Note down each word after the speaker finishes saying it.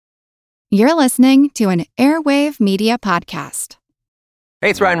You're listening to an Airwave Media Podcast. Hey,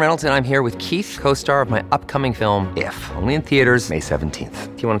 it's Ryan Reynolds, and I'm here with Keith, co-star of my upcoming film, If, only in theaters May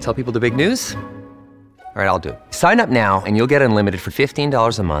 17th. Do you want to tell people the big news? All right, I'll do it. Sign up now and you'll get unlimited for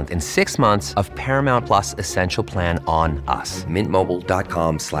 $15 a month and 6 months of Paramount Plus Essential Plan on us.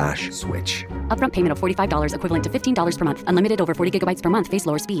 MintMobile.com/switch. Upfront payment of $45 equivalent to $15 per month. Unlimited over 40 gigabytes per month. Face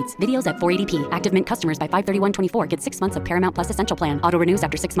lower speeds. Videos at 480p. Active Mint customers by 531.24 get 6 months of Paramount Plus Essential Plan. Auto renews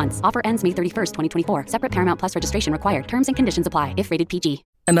after 6 months. Offer ends May 31st, 2024. Separate Paramount Plus registration required. Terms and conditions apply if rated PG.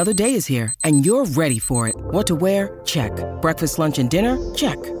 Another day is here, and you're ready for it. What to wear? Check. Breakfast, lunch, and dinner?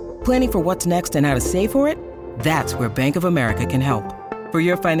 Check. Planning for what's next and how to save for it? That's where Bank of America can help. For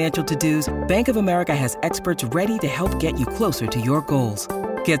your financial to-dos, Bank of America has experts ready to help get you closer to your goals.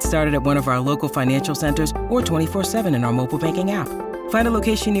 Get started at one of our local financial centers or 24/7 in our mobile banking app. Find a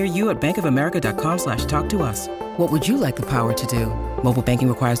location near you at bankofamerica.com/talktous. What would you like the power to do? Mobile banking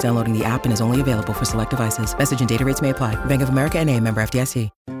requires downloading the app and is only available for select devices. Message and data rates may apply. Bank of America N.A., member FDIC.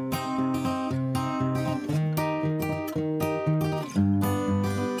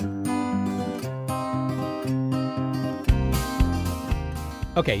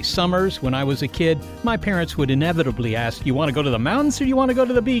 Okay, summers, when I was a kid, my parents would inevitably ask, you want to go to the mountains or you want to go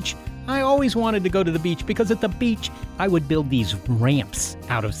to the beach? I always wanted to go to the beach because at the beach, I would build these ramps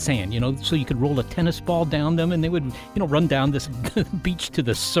out of sand, so you could roll a tennis ball down them and they would, run down this beach to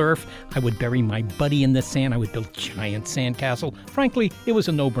the surf. I would bury my buddy in the sand. I would build a giant sandcastle. Frankly, it was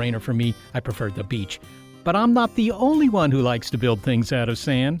a no-brainer for me. I preferred the beach. But I'm not the only one who likes to build things out of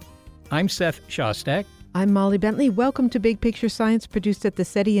sand. I'm Seth Shostak. I'm Molly Bentley. Welcome to Big Picture Science, produced at the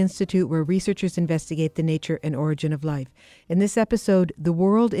SETI Institute, where researchers investigate the nature and origin of life. In this episode, the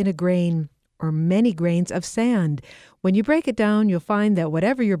world in a grain, or many grains of sand. When you break it down, you'll find that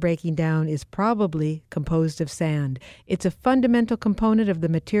whatever you're breaking down is probably composed of sand. It's a fundamental component of the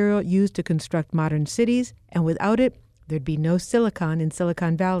material used to construct modern cities, and without it, there'd be no silicon in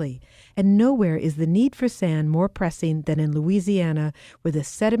Silicon Valley. And nowhere is the need for sand more pressing than in Louisiana, where the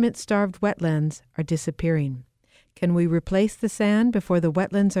sediment-starved wetlands are disappearing. Can we replace the sand before the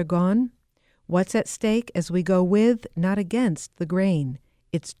wetlands are gone? What's at stake as we go with, not against, the grain?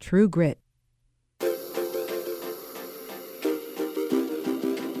 It's true grit.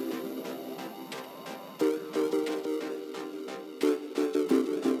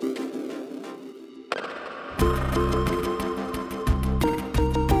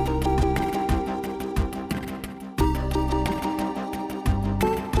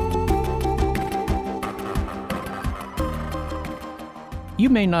 You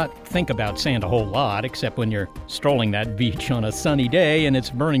may not think about sand a whole lot, except when you're strolling that beach on a sunny day and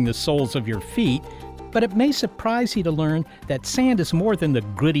it's burning the soles of your feet. But it may surprise you to learn that sand is more than the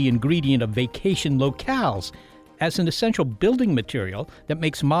gritty ingredient of vacation locales. As an essential building material that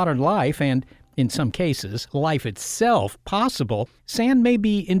makes modern life and, in some cases, life itself possible, sand may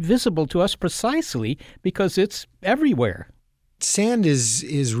be invisible to us precisely because it's everywhere. Sand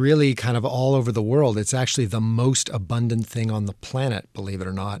is really kind of all over the world. It's actually the most abundant thing on the planet, believe it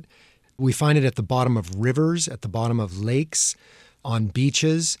or not. We find it at the bottom of rivers, at the bottom of lakes, on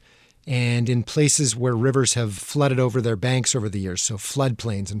beaches, and in places where rivers have flooded over their banks over the years, so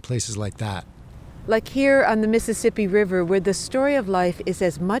floodplains and places like that. Like here on the Mississippi River, where the story of life is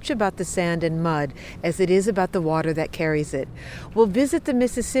as much about the sand and mud as it is about the water that carries it. We'll visit the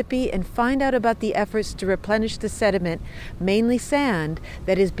Mississippi and find out about the efforts to replenish the sediment, mainly sand,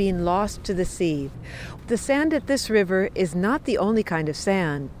 that is being lost to the sea. The sand at this river is not the only kind of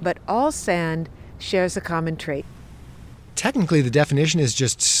sand, but all sand shares a common trait. Technically, the definition is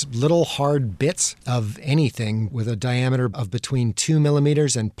just little hard bits of anything with a diameter of between 2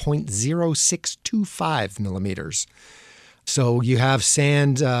 millimeters and 0.0625 millimeters. So you have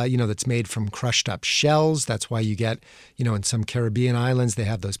sand, that's made from crushed up shells. That's why you get, in some Caribbean islands, they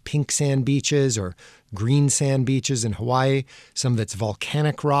have those pink sand beaches or green sand beaches in Hawaii. Some of it's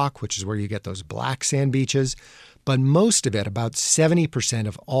volcanic rock, which is where you get those black sand beaches. But most of it, about 70%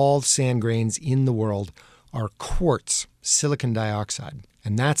 of all sand grains in the world, are quartz, silicon dioxide.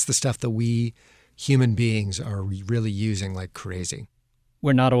 And that's the stuff that we human beings are really using like crazy.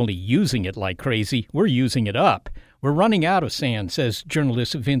 We're not only using it like crazy, we're using it up. We're running out of sand, says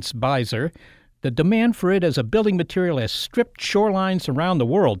journalist Vince Beiser. The demand for it as a building material has stripped shorelines around the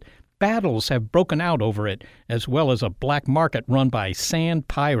world. Battles have broken out over it, as well as a black market run by sand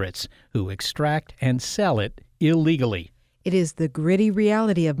pirates who extract and sell it illegally. It is the gritty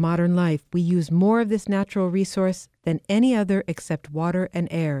reality of modern life. We use more of this natural resource than any other except water and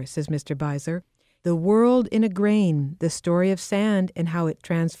air, says Mr. Beiser. The World in a Grain, The Story of Sand and How It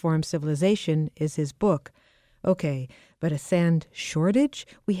Transformed Civilization is his book. Okay, but a sand shortage?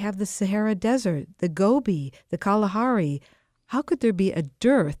 We have the Sahara Desert, the Gobi, the Kalahari. How could there be a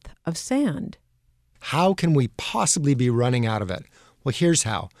dearth of sand? How can we possibly be running out of it? Well, here's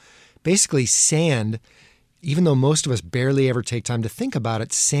how. Basically, sand, even though most of us barely ever take time to think about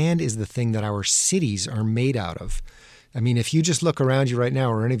it, sand is the thing that our cities are made out of. I mean, if you just look around you right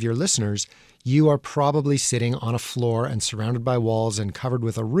now, or any of your listeners, you are probably sitting on a floor and surrounded by walls and covered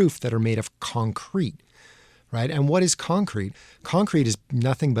with a roof that are made of concrete, right? And what is concrete? Concrete is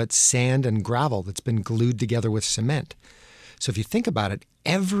nothing but sand and gravel that's been glued together with cement. So if you think about it,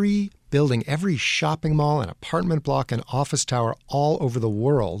 every building, every shopping mall, an apartment block, an office tower all over the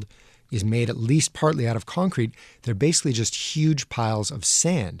world is made at least partly out of concrete. They're basically just huge piles of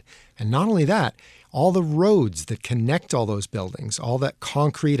sand. And not only that, all the roads that connect all those buildings, all that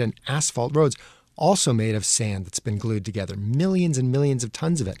concrete and asphalt roads, also made of sand that's been glued together. Millions and millions of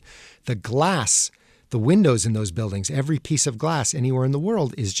tons of it. The glass, the windows in those buildings, every piece of glass anywhere in the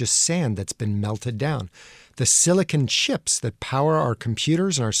world is just sand that's been melted down. The silicon chips that power our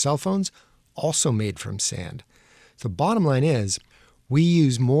computers and our cell phones, also made from sand. The bottom line is, we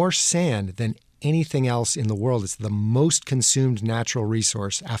use more sand than anything else in the world. It's the most consumed natural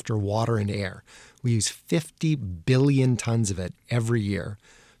resource after water and air. We use 50 billion tons of it every year.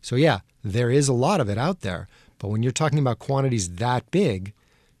 So yeah, there is a lot of it out there. But when you're talking about quantities that big,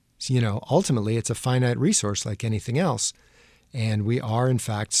 ultimately it's a finite resource like anything else. And we are, in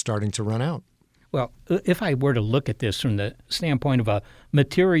fact, starting to run out. Well, if I were to look at this from the standpoint of a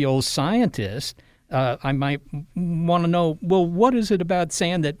materials scientist, I might want to know, well, what is it about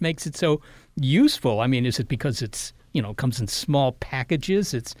sand that makes it so useful? I mean, is it because it's, comes in small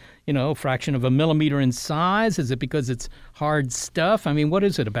packages? It's, a fraction of a millimeter in size? Is it because it's hard stuff? I mean, what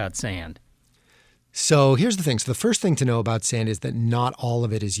is it about sand? So here's the thing. So the first thing to know about sand is that not all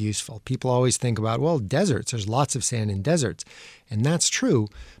of it is useful. People always think about, well, deserts. There's lots of sand in deserts. And that's true.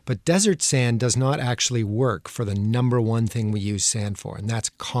 But desert sand does not actually work for the number one thing we use sand for, and that's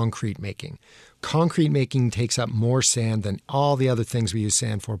concrete making. Concrete making takes up more sand than all the other things we use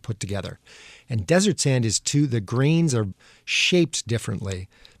sand for put together. And desert sand is too, the grains are shaped differently.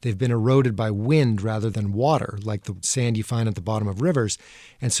 They've been eroded by wind rather than water, like the sand you find at the bottom of rivers.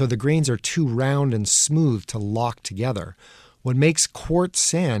 And so the grains are too round and smooth to lock together. What makes quartz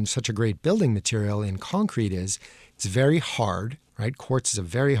sand such a great building material in concrete is it's very hard, right? Quartz is a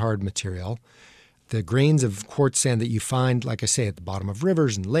very hard material. The grains of quartz sand that you find, like I say, at the bottom of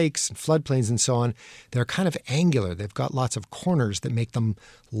rivers and lakes and floodplains and so on, they're kind of angular. They've got lots of corners that make them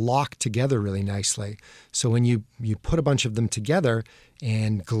lock together really nicely. So when you put a bunch of them together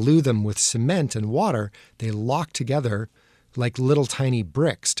and glue them with cement and water, they lock together like little tiny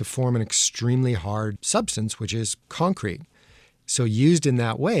bricks to form an extremely hard substance, which is concrete. So used in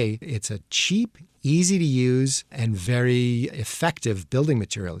that way, it's a cheap, easy to use, and very effective building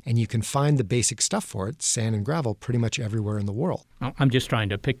material. And you can find the basic stuff for it, sand and gravel, pretty much everywhere in the world. I'm just trying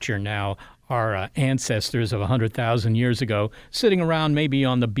to picture now our ancestors of 100,000 years ago sitting around maybe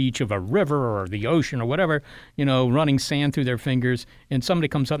on the beach of a river or the ocean or whatever, running sand through their fingers. And somebody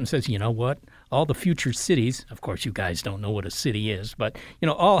comes up and says, you know what? All the future cities, of course, you guys don't know what a city is, but,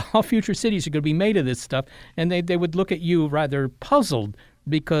 all future cities are going to be made of this stuff. And they would look at you rather puzzled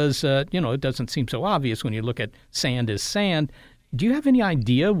because, it doesn't seem so obvious when you look at sand as sand. Do you have any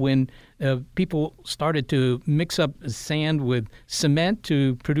idea when people started to mix up sand with cement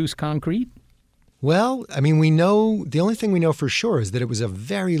to produce concrete? Well, we know, the only thing we know for sure is that it was a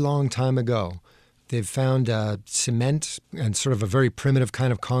very long time ago. They've found cement and sort of a very primitive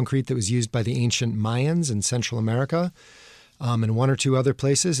kind of concrete that was used by the ancient Mayans in Central America and one or two other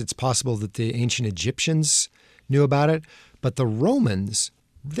places. It's possible that the ancient Egyptians knew about it, but the Romans,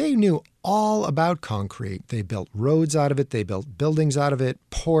 they knew all about concrete. They built roads out of it. They built buildings out of it,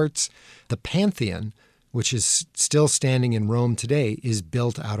 ports. The Pantheon, which is still standing in Rome today, is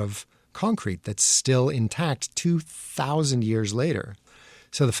built out of concrete that's still intact 2,000 years later.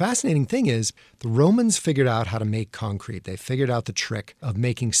 So the fascinating thing is the Romans figured out how to make concrete. They figured out the trick of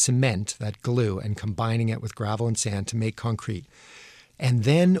making cement, that glue, and combining it with gravel and sand to make concrete. And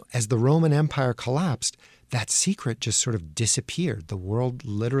then as the Roman Empire collapsed, that secret just sort of disappeared. The world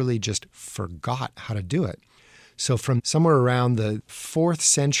literally just forgot how to do it. So from somewhere around the 4th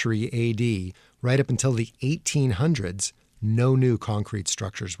century AD, right up until the 1800s, no new concrete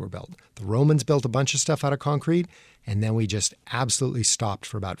structures were built. The Romans built a bunch of stuff out of concrete, and then we just absolutely stopped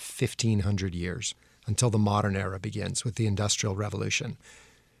for about 1,500 years until the modern era begins with the Industrial Revolution.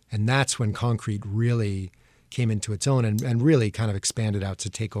 And that's when concrete really came into its own and really kind of expanded out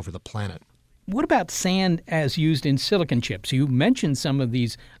to take over the planet. What about sand as used in silicon chips? You mentioned some of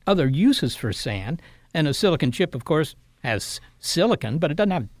these other uses for sand. And a silicon chip, of course, has silicon, but it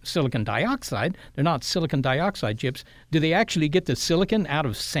doesn't have silicon dioxide. They're not silicon dioxide chips. Do they actually get the silicon out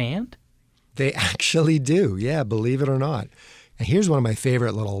of sand? They actually do, yeah, believe it or not. And here's one of my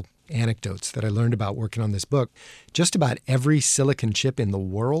favorite little anecdotes that I learned about working on this book. Just about every silicon chip in the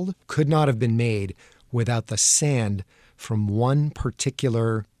world could not have been made without the sand from one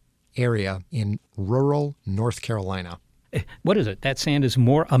particular area in rural North Carolina. What is it? That sand is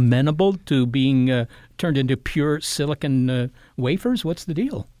more amenable to being turned into pure silicon wafers? What's the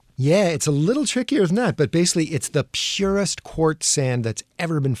deal? Yeah, it's a little trickier than that, but basically it's the purest quartz sand that's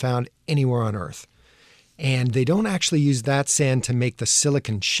ever been found anywhere on Earth. And they don't actually use that sand to make the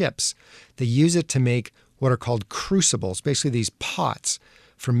silicon chips. They use it to make what are called crucibles, basically these pots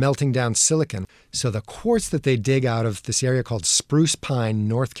for melting down silicon. So the quartz that they dig out of this area called Spruce Pine,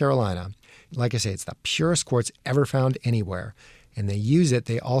 North Carolina, like I say, it's the purest quartz ever found anywhere. And they use it.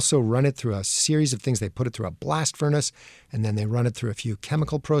 They also run it through a series of things. They put it through a blast furnace, and then they run it through a few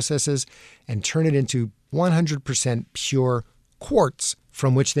chemical processes and turn it into 100% pure quartz,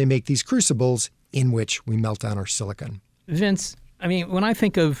 from which they make these crucibles in which we melt down our silicon. Vince, I mean, when I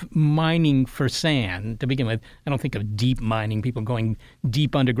think of mining for sand, to begin with, I don't think of deep mining, people going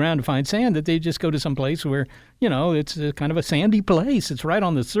deep underground to find sand, that they just go to some place where, it's a kind of a sandy place. It's right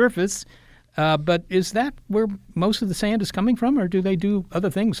on the surface. But is that where most of the sand is coming from, or do they do other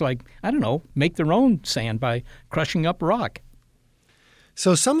things like, make their own sand by crushing up rock?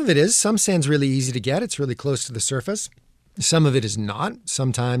 So some of it is. Some sand's really easy to get. It's really close to the surface. Some of it is not.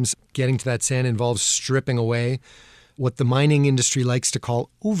 Sometimes getting to that sand involves stripping away what the mining industry likes to call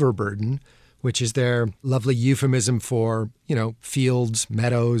overburden, which is their lovely euphemism for, fields,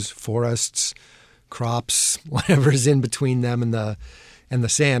 meadows, forests, crops, whatever's in between them and the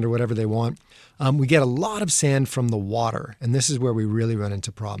sand or whatever they want. We get a lot of sand from the water, and this is where we really run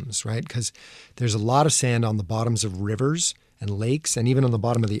into problems, right? Because there's a lot of sand on the bottoms of rivers and lakes and even on the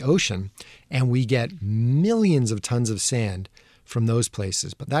bottom of the ocean, and we get millions of tons of sand from those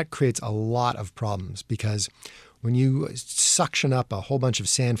places. But that creates a lot of problems because when you suction up a whole bunch of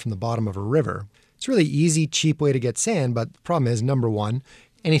sand from the bottom of a river, it's a really easy, cheap way to get sand, but the problem is, number one,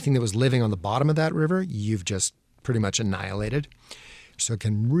 anything that was living on the bottom of that river, you've just pretty much annihilated. So it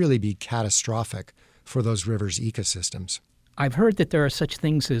can really be catastrophic for those rivers' ecosystems. I've heard that there are such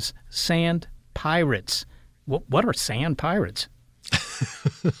things as sand pirates. What are sand pirates?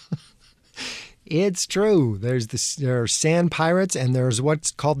 It's true. There are sand pirates, and there's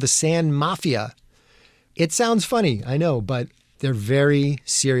what's called the sand mafia. It sounds funny, I know, but they're very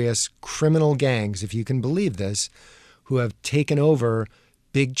serious criminal gangs, if you can believe this, who have taken over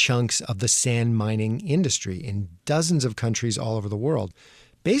big chunks of the sand mining industry in dozens of countries all over the world.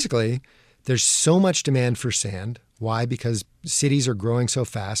 Basically, there's so much demand for sand. Why? Because cities are growing so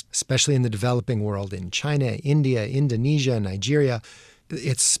fast, especially in the developing world, in China, India, Indonesia, Nigeria.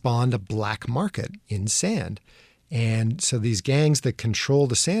 It's spawned a black market in sand. And so these gangs that control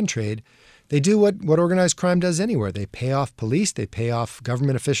the sand trade, they do what organized crime does anywhere. They pay off police, they pay off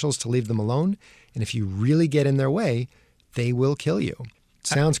government officials to leave them alone. And if you really get in their way, they will kill you.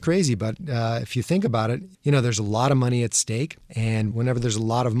 Sounds crazy, but if you think about it, there's a lot of money at stake. And whenever there's a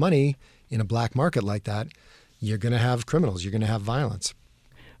lot of money in a black market like that, you're going to have criminals. You're going to have violence.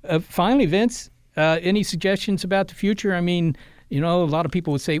 Finally, Vince, any suggestions about the future? I mean, a lot of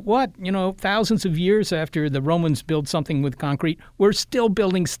people would say, what? Thousands of years after the Romans built something with concrete, we're still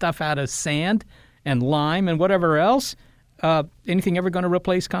building stuff out of sand and lime and whatever else. Anything ever going to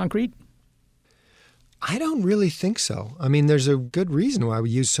replace concrete? I don't really think so. I mean, there's a good reason why we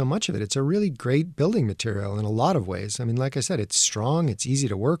use so much of it. It's a really great building material in a lot of ways. I mean, like I said, it's strong, it's easy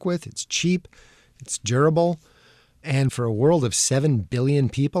to work with, it's cheap, it's durable. And for a world of 7 billion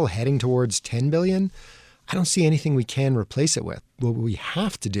people heading towards 10 billion, I don't see anything we can replace it with. What we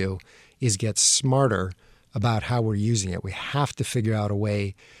have to do is get smarter about how we're using it. We have to figure out a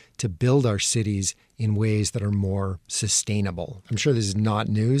way to build our cities in ways that are more sustainable. I'm sure this is not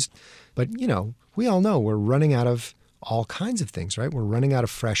news, but, we all know we're running out of all kinds of things, right? We're running out of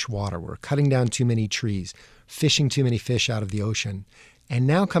fresh water. We're cutting down too many trees, fishing too many fish out of the ocean. And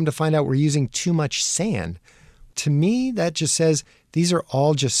now come to find out we're using too much sand. To me, that just says these are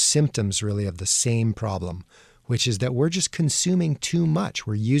all just symptoms, really, of the same problem, which is that we're just consuming too much.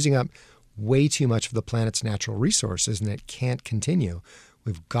 We're using up way too much of the planet's natural resources, and it can't continue.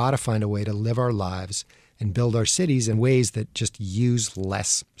 We've got to find a way to live our lives and build our cities in ways that just use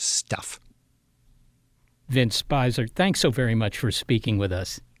less stuff. Vince Beiser, thanks so very much for speaking with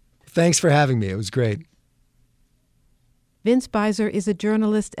us. Thanks for having me. It was great. Vince Beiser is a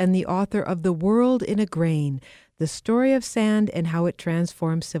journalist and the author of The World in a Grain, The Story of Sand and How It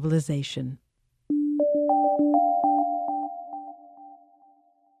Transforms Civilization.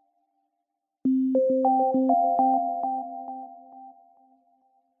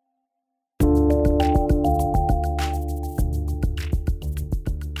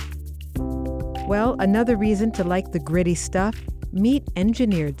 Well, another reason to like the gritty stuff, meet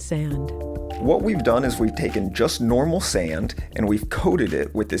engineered sand. What we've done is we've taken just normal sand and we've coated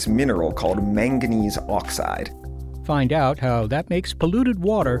it with this mineral called manganese oxide. Find out how that makes polluted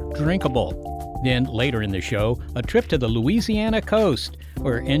water drinkable. Then, later in the show, a trip to the Louisiana coast,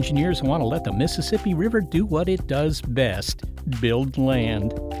 where engineers want to let the Mississippi River do what it does best, build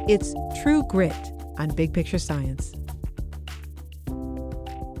land. It's True Grit on Big Picture Science.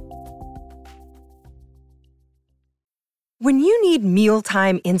 When you need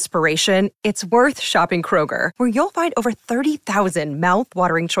mealtime inspiration, it's worth shopping Kroger, where you'll find over 30,000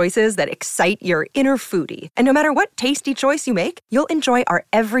 mouth-watering choices that excite your inner foodie. And no matter what tasty choice you make, you'll enjoy our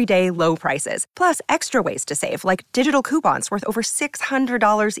everyday low prices, plus extra ways to save, like digital coupons worth over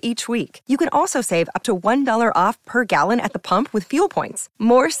 $600 each week. You can also save up to $1 off per gallon at the pump with fuel points.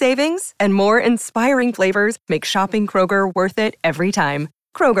 More savings and more inspiring flavors make shopping Kroger worth it every time.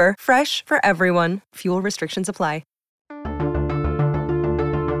 Kroger, fresh for everyone. Fuel restrictions apply.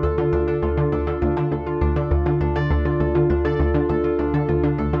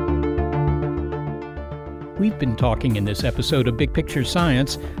 We've been talking in this episode of Big Picture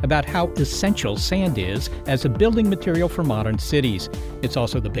Science about how essential sand is as a building material for modern cities. It's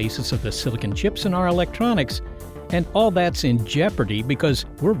also the basis of the silicon chips in our electronics. And all that's in jeopardy because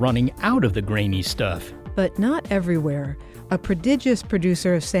we're running out of the grainy stuff. But not everywhere. A prodigious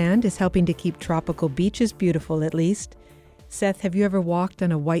producer of sand is helping to keep tropical beaches beautiful, at least. Seth, have you ever walked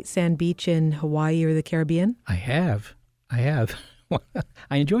on a white sand beach in Hawaii or the Caribbean? I have. I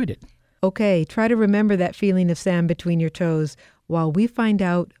enjoyed it. Okay, try to remember that feeling of sand between your toes while we find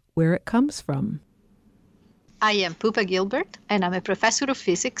out where it comes from. I am Pupa Gilbert, and I'm a professor of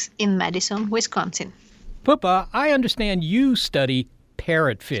physics in Madison, Wisconsin. Pupa, I understand you study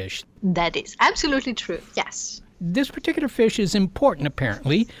parrotfish. That is absolutely true, yes. This particular fish is important,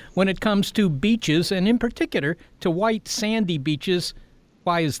 apparently, when it comes to beaches, and in particular to white sandy beaches.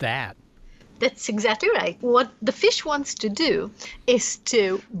 Why is that? That's exactly right. What the fish wants to do is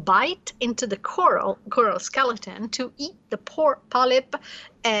to bite into the coral skeleton to eat the polyp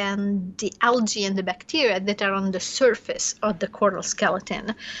and the algae and the bacteria that are on the surface of the coral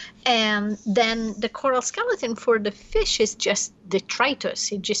skeleton. And then the coral skeleton for the fish is just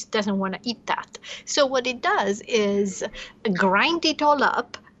detritus. It just doesn't want to eat that. So what it does is grind it all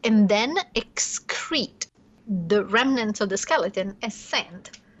up and then excrete the remnants of the skeleton as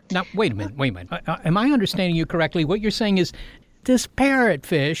sand. Now, wait a minute. Am I understanding you correctly? What you're saying is this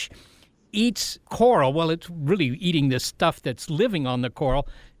parrotfish eats coral. Well, it's really eating the stuff that's living on the coral,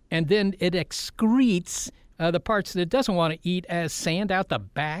 and then it excretes the parts that it doesn't want to eat as sand out the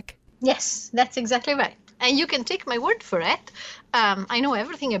back? Yes, that's exactly right. And you can take my word for it. I know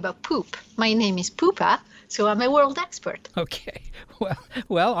everything about poop. My name is Pupa, so I'm a world expert. Okay.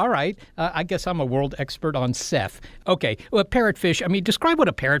 Well, all right. I guess I'm a world expert on Seth. Okay. Well, parrotfish, describe what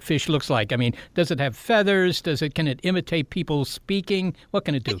a parrotfish looks like. Does it have feathers? Can it imitate people speaking? What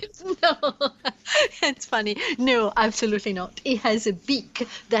can it do? No, it's funny. No, absolutely not. It has a beak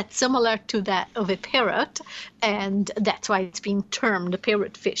that's similar to that of a parrot, and that's why it's been termed a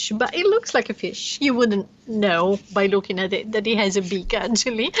parrotfish. But it looks like a fish. You wouldn't know by looking at it that it has a beak,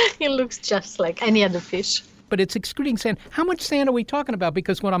 actually. It looks just like any other fish. But it's excreting sand. How much sand are we talking about?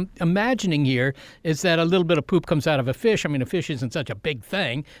 Because what I'm imagining here is that a little bit of poop comes out of a fish. A fish isn't such a big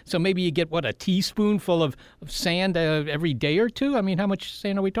thing. So maybe you get, a teaspoonful of sand every day or two? How much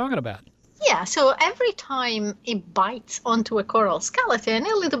sand are we talking about? Yeah, so every time it bites onto a coral skeleton,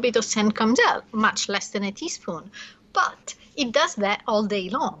 a little bit of sand comes out, much less than a teaspoon. But it does that all day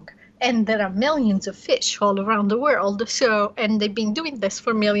long. And there are millions of fish all around the world, and they've been doing this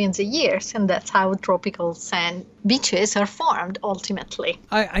for millions of years, and that's how tropical sand beaches are formed, ultimately.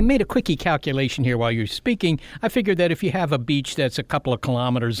 I made a quickie calculation here while you're speaking. I figured that if you have a beach that's a couple of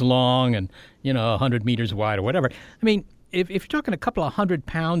kilometers long and, 100 meters wide or whatever, if you're talking a couple of 100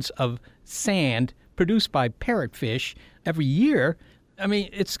 pounds of sand produced by parrotfish every year,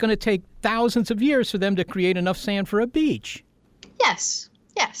 it's going to take thousands of years for them to create enough sand for a beach. Yes.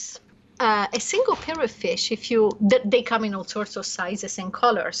 A single parrotfish, they come in all sorts of sizes and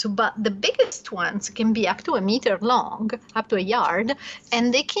colors, but the biggest ones can be up to a meter long, up to a yard,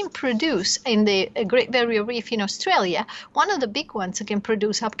 and they can produce, in the Great Barrier Reef in Australia, one of the big ones can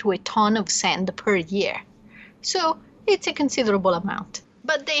produce up to a ton of sand per year. So it's a considerable amount.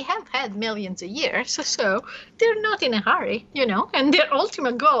 But they have had millions of years, so they're not in a hurry, and their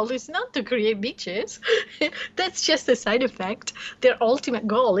ultimate goal is not to create beaches. That's just a side effect. Their ultimate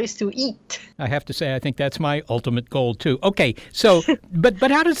goal is to eat. I have to say, I think that's my ultimate goal, too. Okay, so, but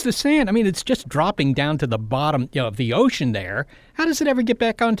how does the sand, it's just dropping down to the bottom of the ocean there. How does it ever get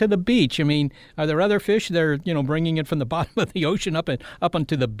back onto the beach? Are there other fish that are, bringing it from the bottom of the ocean up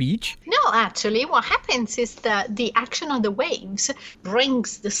onto the beach? No, actually, what happens is that the action of the waves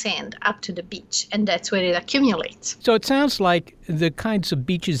brings the sand up to the beach, and that's where it accumulates. So it sounds like the kinds of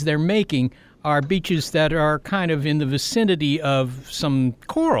beaches they're making are beaches that are kind of in the vicinity of some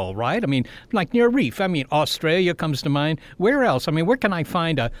coral, right? Like near a reef. Australia comes to mind. Where else? Where can I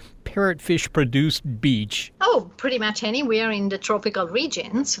find a parrotfish-produced beach? Oh, pretty much anywhere in the tropical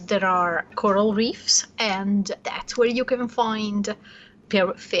regions. There are coral reefs, and that's where you can find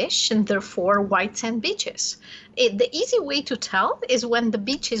parrotfish and therefore white sand beaches. The easy way to tell is when the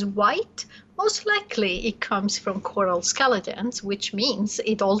beach is white, most likely it comes from coral skeletons, which means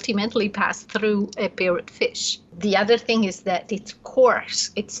it ultimately passed through a parrotfish. The other thing is that it's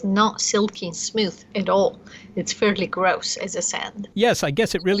coarse. It's not silky and smooth at all. It's fairly gross as a sand. Yes, I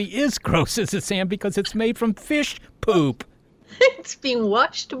guess it really is gross as a sand because it's made from fish poop. It's been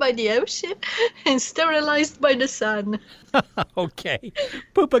washed by the ocean and sterilized by the sun. Okay.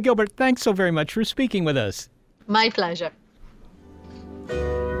 Pupa Gilbert, thanks so very much for speaking with us. My pleasure.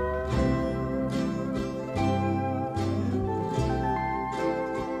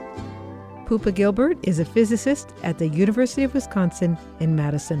 Pupa Gilbert is a physicist at the University of Wisconsin in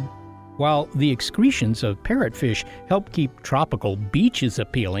Madison. While the excretions of parrotfish help keep tropical beaches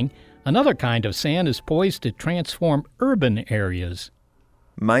appealing, another kind of sand is poised to transform urban areas.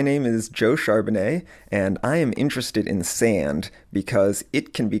 My name is Joe Charbonnet, and I am interested in sand because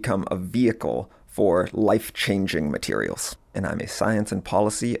it can become a vehicle for life-changing materials. And I'm a Science and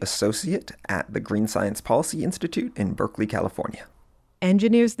Policy Associate at the Green Science Policy Institute in Berkeley, California.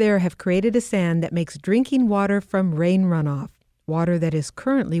 Engineers there have created a sand that makes drinking water from rain runoff, water that is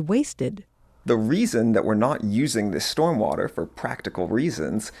currently wasted. The reason that we're not using this stormwater for practical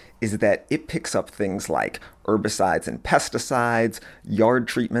reasons is that it picks up things like herbicides and pesticides, yard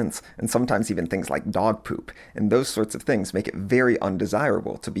treatments, and sometimes even things like dog poop. And those sorts of things make it very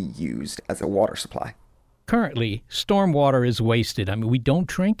undesirable to be used as a water supply. Currently, stormwater is wasted. We don't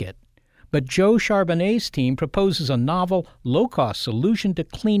drink it. But Joe Charbonnet's team proposes a novel, low-cost solution to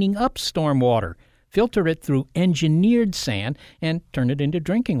cleaning up stormwater, filter it through engineered sand, and turn it into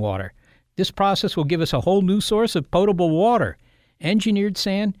drinking water. This process will give us a whole new source of potable water. Engineered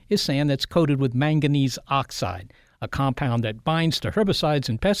sand is sand that's coated with manganese oxide, a compound that binds to herbicides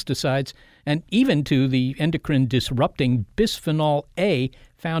and pesticides, and even to the endocrine-disrupting bisphenol A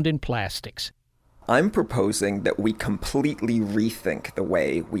found in plastics. I'm proposing that we completely rethink the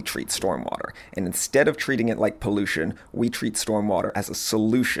way we treat stormwater. And instead of treating it like pollution, we treat stormwater as a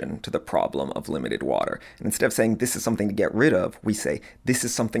solution to the problem of limited water. And instead of saying this is something to get rid of, we say this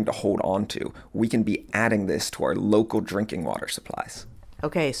is something to hold on to. We can be adding this to our local drinking water supplies.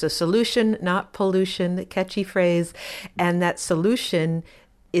 Okay, so solution, not pollution, catchy phrase. And that solution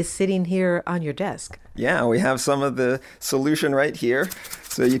is sitting here on your desk. Yeah, we have some of the solution right here.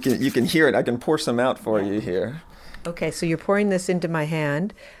 So you can hear it. I can pour some out for you here. Okay, so you're pouring this into my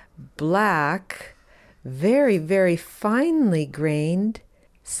hand. Black, very, very finely grained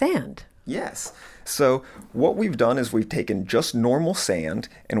sand. Yes. So what we've done is we've taken just normal sand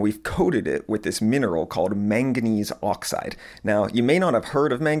and we've coated it with this mineral called manganese oxide. Now, you may not have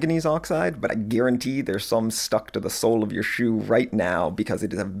heard of manganese oxide, but I guarantee there's some stuck to the sole of your shoe right now because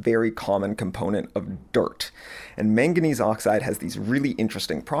it is a very common component of dirt. And manganese oxide has these really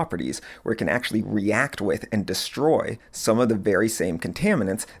interesting properties where it can actually react with and destroy some of the very same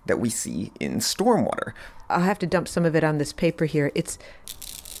contaminants that we see in stormwater. I'll have to dump some of it on this paper here.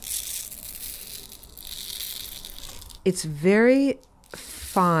 It's very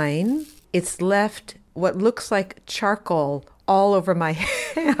fine. It's left what looks like charcoal all over my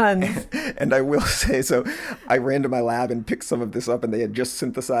hands. And I will say, so I ran to my lab and picked some of this up and they had just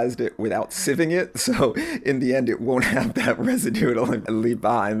synthesized it without sieving it. So in the end, it won't have that residue it'll leave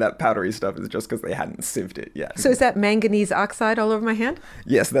behind. That powdery stuff is just because they hadn't sieved it yet. So is that manganese oxide all over my hand?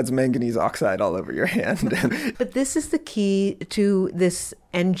 Yes, that's manganese oxide all over your hand. But this is the key to this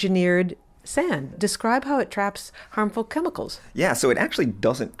engineered sand. Describe how it traps harmful chemicals. Yeah, so it actually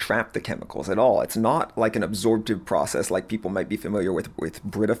doesn't trap the chemicals at all. It's not like an absorptive process like people might be familiar with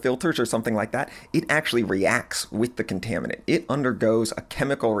Brita filters or something like that. It actually reacts with the contaminant. It undergoes a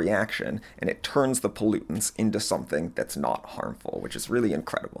chemical reaction and it turns the pollutants into something that's not harmful, which is really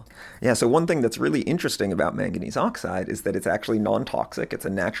incredible. Yeah, so one thing that's really interesting about manganese oxide is that it's actually non-toxic. It's a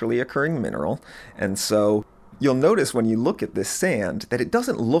naturally occurring mineral. And so you'll notice when you look at this sand that it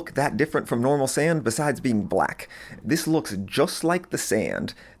doesn't look that different from normal sand besides being black. This looks just like the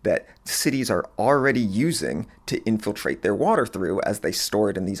sand that cities are already using to infiltrate their water through as they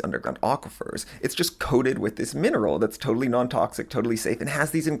store it in these underground aquifers. It's just coated with this mineral that's totally non-toxic, totally safe, and has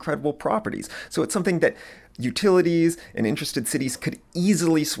these incredible properties. So it's something that utilities and interested cities could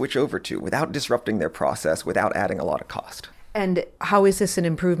easily switch over to without disrupting their process, without adding a lot of cost. And how is this an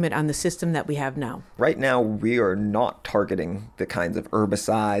improvement on the system that we have now? Right now, we are not targeting the kinds of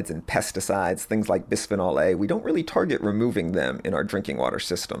herbicides and pesticides, things like bisphenol A. We don't really target removing them in our drinking water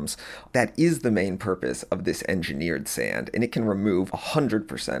systems. That is the main purpose of this engineered sand, and it can remove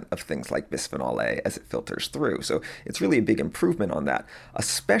 100% of things like bisphenol A as it filters through. So it's really a big improvement on that,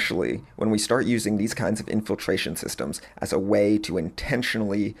 especially when we start using these kinds of infiltration systems as a way to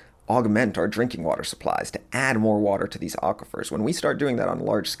intentionally augment our drinking water supplies, to add more water to these aquifers. When we start doing that on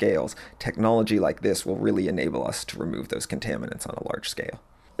large scales, technology like this will really enable us to remove those contaminants on a large scale.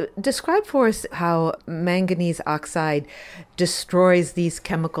 Describe for us how manganese oxide destroys these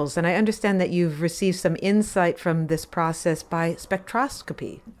chemicals. And I understand that you've received some insight from this process by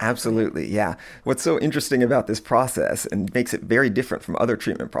spectroscopy. Absolutely, yeah. What's so interesting about this process and makes it very different from other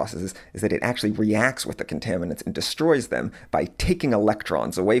treatment processes is that it actually reacts with the contaminants and destroys them by taking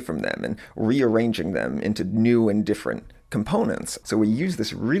electrons away from them and rearranging them into new and different components. So we use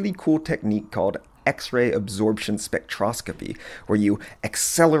this really cool technique called X-ray absorption spectroscopy, where you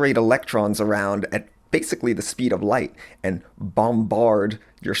accelerate electrons around at basically the speed of light and bombard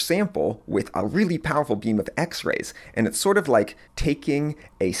your sample with a really powerful beam of X-rays. And it's sort of like taking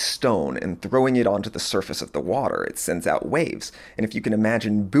a stone and throwing it onto the surface of the water. It sends out waves. And if you can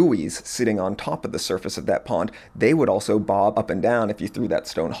imagine buoys sitting on top of the surface of that pond, they would also bob up and down if you threw that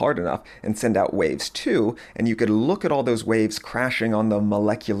stone hard enough and send out waves too. And you could look at all those waves crashing on the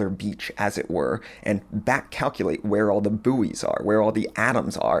molecular beach, as it were, and back calculate where all the buoys are, where all the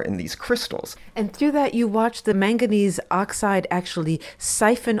atoms are in these crystals. And through that, you watch the manganese oxide actually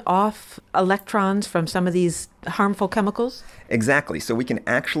siphon off electrons from some of these harmful chemicals? Exactly. So we can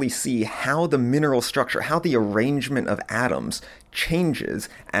actually see how the mineral structure, how the arrangement of atoms changes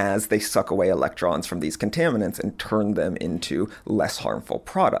as they suck away electrons from these contaminants and turn them into less harmful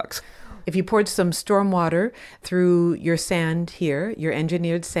products. If you poured some stormwater through your sand here, your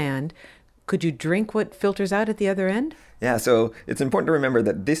engineered sand, could you drink what filters out at the other end? Yeah, so it's important to remember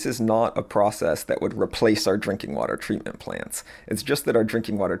that this is not a process that would replace our drinking water treatment plants. It's just that our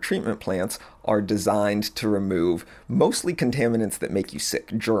drinking water treatment plants are designed to remove mostly contaminants that make you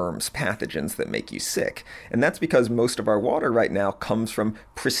sick, germs, pathogens that make you sick. And that's because most of our water right now comes from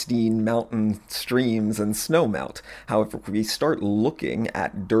pristine mountain streams and snowmelt. However, if we start looking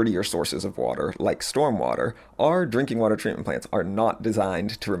at dirtier sources of water, like stormwater, our drinking water treatment plants are not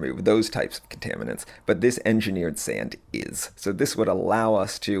designed to remove those types of contaminants, but this engineered sand is. So this would allow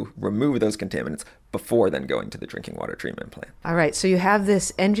us to remove those contaminants before then going to the drinking water treatment plant. All right, so you have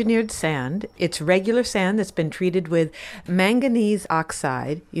this engineered sand. It's regular sand that's been treated with manganese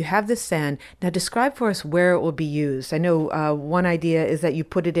oxide. You have this sand. Now describe for us where it will be used. I know one idea is that you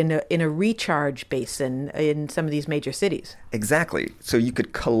put it in a recharge basin in some of these major cities. Exactly. So you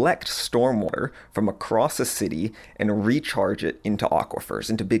could collect stormwater from across a city and recharge it into aquifers,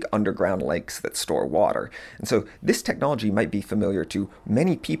 into big underground lakes that store water. And so this technology might be familiar to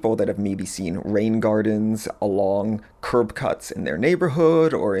many people that have maybe seen rain gardens along curb cuts in their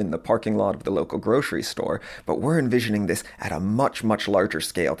neighborhood or in the parking lot of the local grocery store, but we're envisioning this at a much, much larger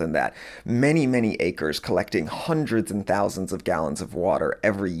scale than that. Many, many acres collecting hundreds and thousands of gallons of water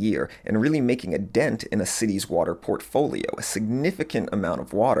every year and really making a dent in a city's water portfolio. A significant amount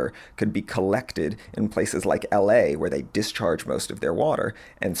of water could be collected in places like LA, where they discharge most of their water,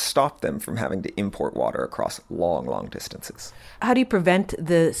 and stop them from having to import water across long, long distances. How do you prevent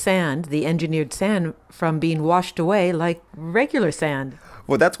the sand, the engineered sand, from being washed away like regular sand?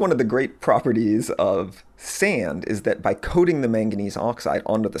 Well, that's one of the great properties of sand is that by coating the manganese oxide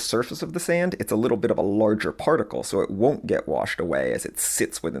onto the surface of the sand, it's a little bit of a larger particle, so it won't get washed away as it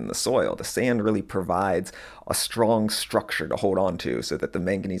sits within the soil. The sand really provides a strong structure to hold on to so that the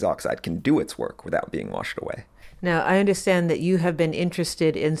manganese oxide can do its work without being washed away. Now, I understand that you have been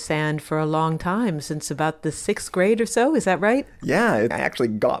interested in sand for a long time, since about the 6th grade or so. Is that right? Yeah, I actually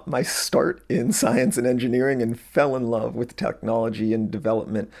got my start in science and engineering and fell in love with technology and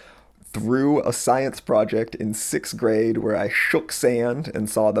development through a science project in 6th grade where I shook sand and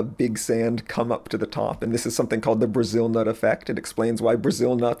saw the big sand come up to the top. And this is something called the Brazil nut effect. It explains why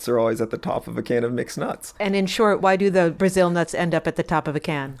Brazil nuts are always at the top of a can of mixed nuts. And in short, why do the Brazil nuts end up at the top of a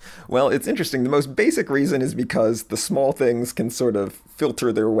can? Well, it's interesting. The most basic reason is because the small things can sort of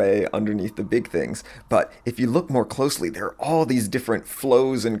filter their way underneath the big things. But if you look more closely, there are all these different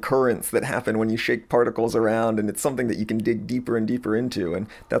flows and currents that happen when you shake particles around, and it's something that you can dig deeper and deeper into. And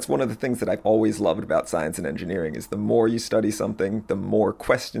that's one of the things that I've always loved about science and engineering is the more you study something, the more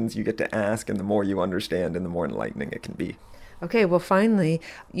questions you get to ask, and the more you understand, and the more enlightening it can be. Okay, well, finally,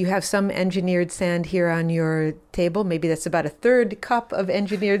 you have some engineered sand here on your table. Maybe that's about a 1/3 cup of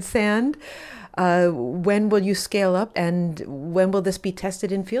engineered sand. When will you scale up, and when will this be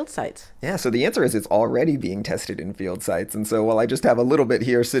tested in field sites? Yeah, so the answer is it's already being tested in field sites. And so while I just have a little bit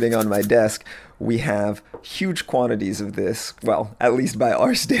here sitting on my desk, we have huge quantities of this, well, at least by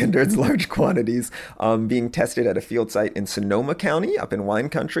our standards, large quantities, being tested at a field site in Sonoma County up in wine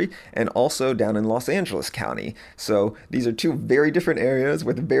country, and also down in Los Angeles County. So these are two very different areas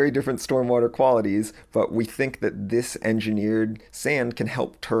with very different stormwater qualities, but we think that this engineered sand can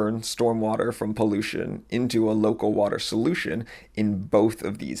help turn stormwater from pollution into a local water solution in both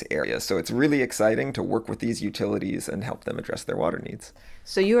of these areas. So it's really exciting to work with these utilities and help them address their water needs.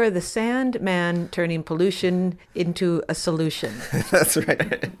 So you are the sand man turning pollution into a solution. That's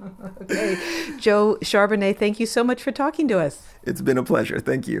right. Okay. Joe Charbonnet, thank you so much for talking to us. It's been a pleasure.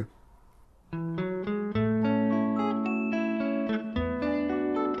 Thank you.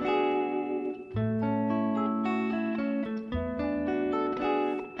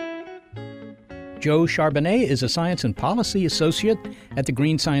 Joe Charbonnet is a Science and Policy Associate at the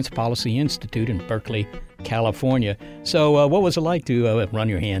Green Science Policy Institute in Berkeley, California. So what was it like to run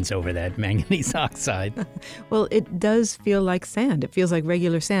your hands over that manganese oxide? Well, it does feel like sand. It feels like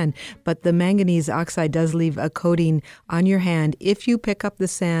regular sand. But the manganese oxide does leave a coating on your hand if you pick up the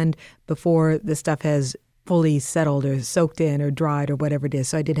sand before the stuff has fully settled or soaked in or dried or whatever it is.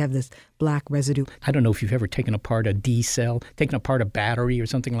 So I did have this black residue. I don't know if you've ever taken apart a D cell, taken apart a battery or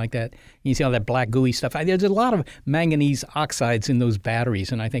something like that. You see all that black gooey stuff. There's a lot of manganese oxides in those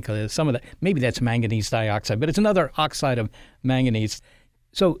batteries, and I think some of that, maybe that's manganese dioxide, but it's another oxide of manganese.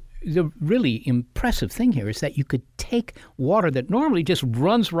 So the really impressive thing here is that you could take water that normally just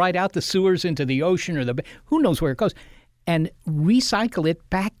runs right out the sewers into the ocean or who knows where it goes, and recycle it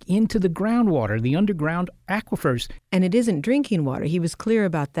back into the groundwater, the underground aquifers. And it isn't drinking water. He was clear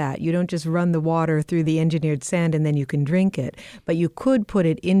about that. You don't just run the water through the engineered sand and then you can drink it. But you could put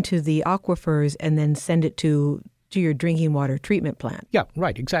it into the aquifers and then send it to your drinking water treatment plant. Yeah,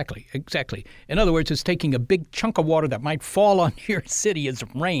 right, exactly. In other words, it's taking a big chunk of water that might fall on your city as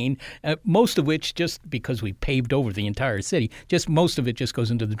rain, most of which, just because we paved over the entire city, most of it just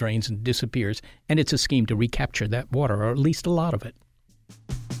goes into the drains and disappears. And it's a scheme to recapture that water, or at least a lot of it.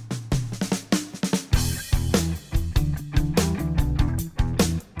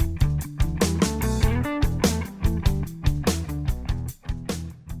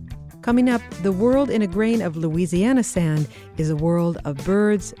 Coming up, the world in a grain of Louisiana sand is a world of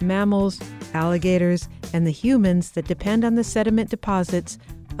birds, mammals, alligators, and the humans that depend on the sediment deposits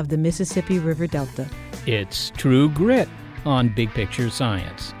of the Mississippi River Delta. It's True Grit on Big Picture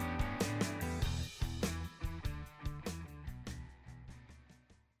Science.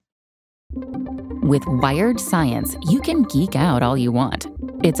 With Wired Science, you can geek out all you want.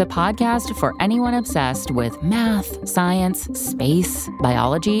 It's a podcast for anyone obsessed with math, science, space,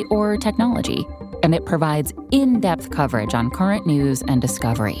 biology, or technology. And it provides in-depth coverage on current news and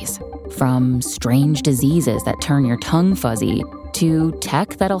discoveries. From strange diseases that turn your tongue fuzzy to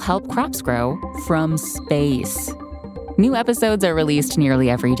tech that'll help crops grow from space. New episodes are released nearly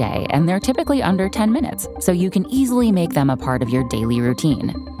every day, and they're typically under 10 minutes, so you can easily make them a part of your daily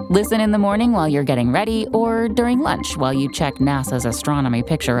routine. Listen in the morning while you're getting ready, or during lunch while you check NASA's astronomy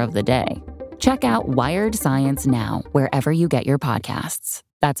picture of the day. Check out Wired Science now, wherever you get your podcasts.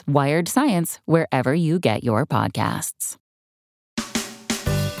 That's Wired Science, wherever you get your podcasts.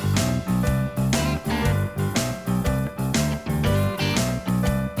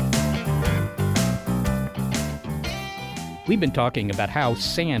 We've been talking about how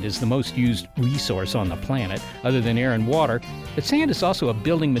sand is the most used resource on the planet, other than air and water, but sand is also a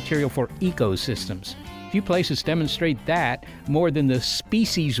building material for ecosystems. Few places demonstrate that more than the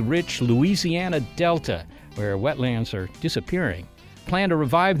species-rich Louisiana Delta, where wetlands are disappearing. Plan to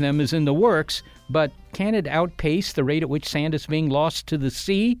revive them is in the works, but can it outpace the rate at which sand is being lost to the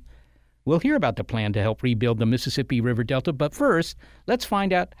sea? We'll hear about the plan to help rebuild the Mississippi River Delta, but first, let's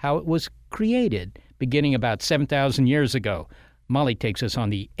find out how it was created, beginning about 7,000 years ago. Molly takes us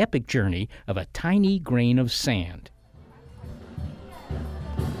on the epic journey of a tiny grain of sand.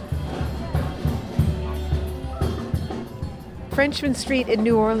 Frenchman Street in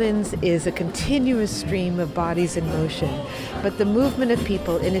New Orleans is a continuous stream of bodies in motion, but the movement of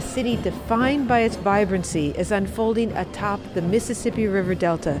people in a city defined by its vibrancy is unfolding atop the Mississippi River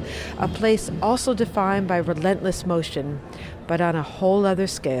Delta, a place also defined by relentless motion, but on a whole other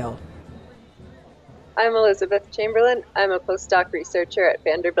scale. I'm Elizabeth Chamberlain. I'm a postdoc researcher at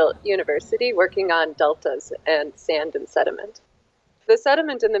Vanderbilt University working on deltas and sand and sediment. The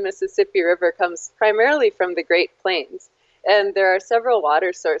sediment in the Mississippi River comes primarily from the Great Plains. And there are several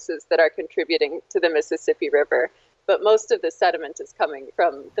water sources that are contributing to the Mississippi River, but most of the sediment is coming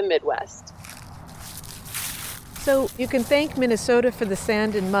from the Midwest. So you can thank Minnesota for the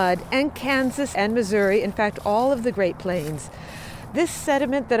sand and mud, and Kansas and Missouri, in fact, all of the Great Plains. This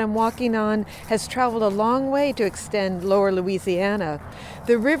sediment that I'm walking on has traveled a long way to extend lower Louisiana.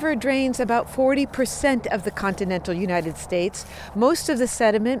 The river drains about 40% of the continental United States. Most of the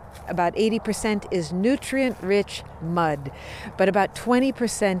sediment, about 80%, is nutrient-rich mud, but about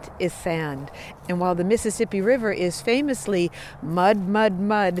 20% is sand. And while the Mississippi River is famously mud, mud,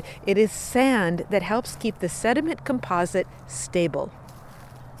 mud, it is sand that helps keep the sediment composite stable.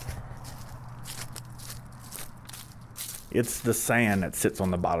 It's the sand that sits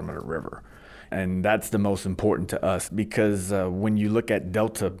on the bottom of the river. And that's the most important to us because when you look at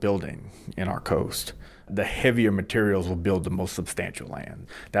delta building in our coast, the heavier materials will build the most substantial land.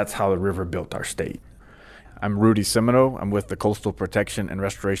 That's how the river built our state. I'm Rudy Simoneaux. I'm with the Coastal Protection and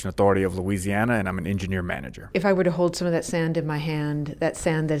Restoration Authority of Louisiana, and I'm an engineer manager. If I were to hold some of that sand in my hand, that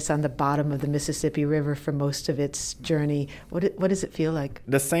sand that's on the bottom of the Mississippi River for most of its journey, what does it feel like?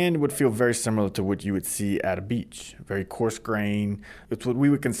 The sand would feel very similar to what you would see at a beach, very coarse grain. It's what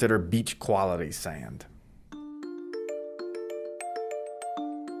we would consider beach quality sand.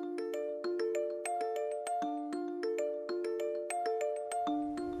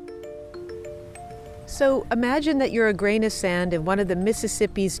 So imagine that you're a grain of sand in one of the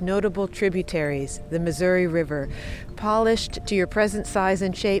Mississippi's notable tributaries, the Missouri River, polished to your present size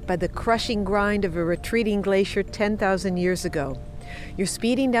and shape by the crushing grind of a retreating glacier 10,000 years ago. You're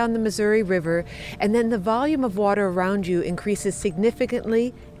speeding down the Missouri River, and then the volume of water around you increases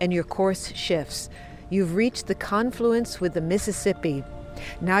significantly and your course shifts. You've reached the confluence with the Mississippi.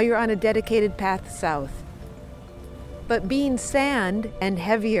 Now you're on a dedicated path south. But being sand and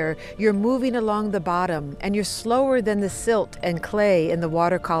heavier, you're moving along the bottom, and you're slower than the silt and clay in the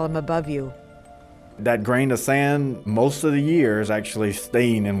water column above you. That grain of sand, most of the year, is actually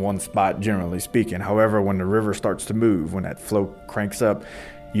staying in one spot, generally speaking. However, when the river starts to move, when that flow cranks up,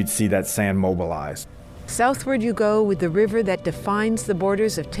 you'd see that sand mobilize. Southward you go with the river that defines the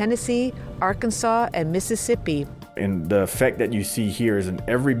borders of Tennessee, Arkansas, and Mississippi. And the effect that you see here is in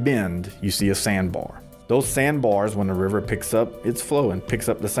every bend, you see a sandbar. Those sandbars, when the river picks up its flow and picks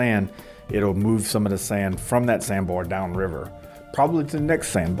up the sand, it'll move some of the sand from that sandbar downriver, probably to the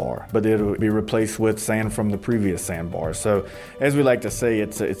next sandbar, but it'll be replaced with sand from the previous sandbar. So, as we like to say,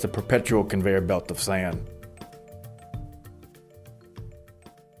 it's a perpetual conveyor belt of sand.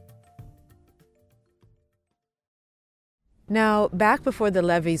 Now, back before the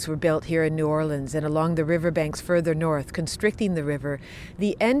levees were built here in New Orleans and along the riverbanks further north, constricting the river,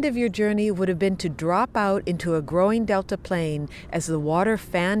 the end of your journey would have been to drop out into a growing delta plain as the water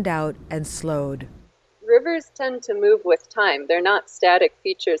fanned out and slowed. Rivers tend to move with time. They're not static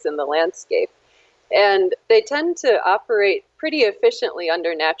features in the landscape. And they tend to operate pretty efficiently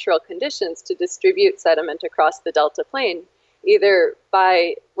under natural conditions to distribute sediment across the delta plain, either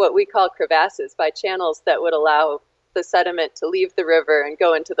by what we call crevasses, by channels that would allow the sediment to leave the river and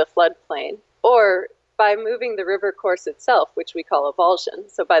go into the floodplain, or by moving the river course itself, which we call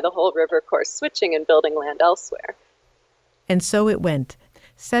avulsion, so by the whole river course switching and building land elsewhere. And so it went.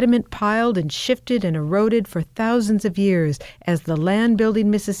 Sediment piled and shifted and eroded for thousands of years as the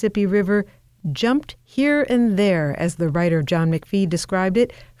land-building Mississippi River jumped here and there, as the writer John McPhee described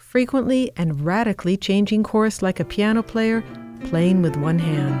it, frequently and radically changing course like a piano player playing with one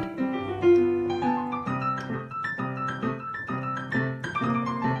hand.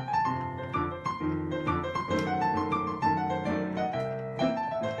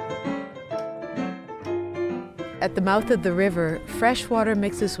 At the mouth of the river, fresh water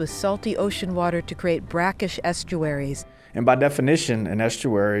mixes with salty ocean water to create brackish estuaries. And by definition, an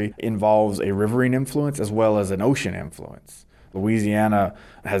estuary involves a riverine influence as well as an ocean influence. Louisiana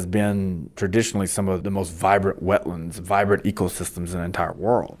has been traditionally some of the most vibrant wetlands, vibrant ecosystems in the entire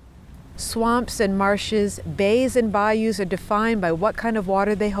world. Swamps and marshes, bays and bayous are defined by what kind of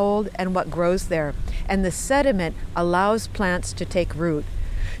water they hold and what grows there. And the sediment allows plants to take root.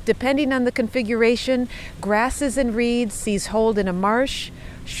 Depending on the configuration, grasses and reeds seize hold in a marsh,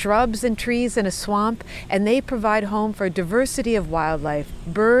 shrubs and trees in a swamp, and they provide home for a diversity of wildlife: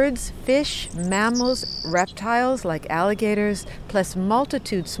 birds, fish, mammals, reptiles like alligators, plus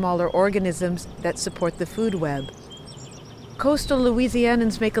multitude smaller organisms that support the food web. Coastal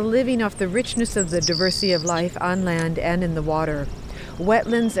Louisianans make a living off the richness of the diversity of life on land and in the water.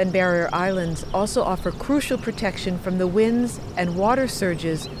 Wetlands and barrier islands also offer crucial protection from the winds and water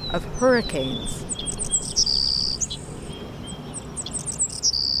surges of hurricanes.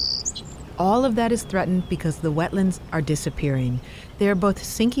 All of that is threatened because the wetlands are disappearing. They are both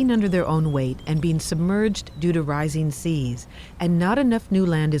sinking under their own weight and being submerged due to rising seas, and not enough new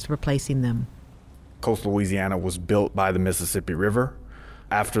land is replacing them. Coastal Louisiana was built by the Mississippi River.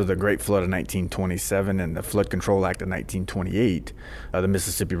 After the Great Flood of 1927 and the Flood Control Act of 1928, the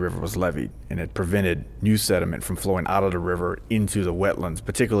Mississippi River was leveed, and it prevented new sediment from flowing out of the river into the wetlands,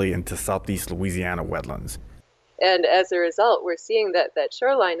 particularly into southeast Louisiana wetlands. And as a result, we're seeing that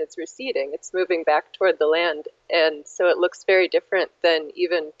shoreline is receding. It's moving back toward the land. And so it looks very different than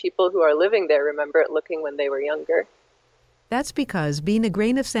even people who are living there remember it looking when they were younger. That's because being a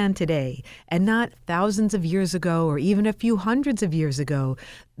grain of sand today, and not thousands of years ago or even a few hundreds of years ago,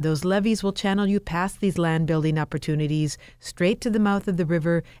 those levees will channel you past these land building opportunities, straight to the mouth of the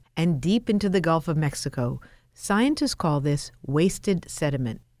river and deep into the Gulf of Mexico. Scientists call this wasted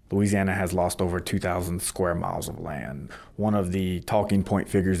sediment. Louisiana has lost over 2,000 square miles of land. One of the talking point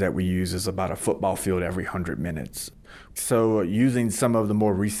figures that we use is about a football field every 100 minutes. So using some of the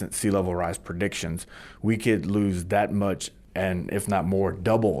more recent sea level rise predictions, we could lose that much, and if not more,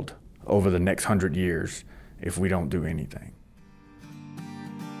 doubled over the next 100 years if we don't do anything.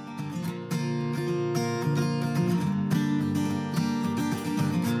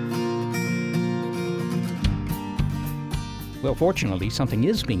 Well, fortunately, something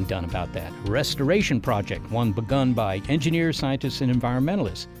is being done about that. A restoration project, one begun by engineers, scientists, and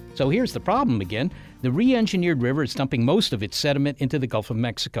environmentalists. So here's the problem again. The re-engineered river is dumping most of its sediment into the Gulf of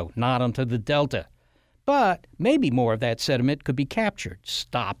Mexico, not onto the delta. But maybe more of that sediment could be captured,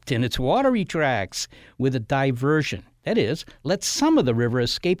 stopped in its watery tracks with a diversion. That is, let some of the river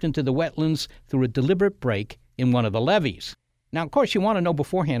escape into the wetlands through a deliberate break in one of the levees. Now, of course, you want to know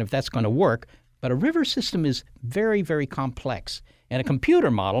beforehand if that's going to work, but a river system is very, very complex, and a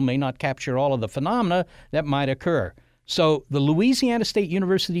computer model may not capture all of the phenomena that might occur. So the Louisiana State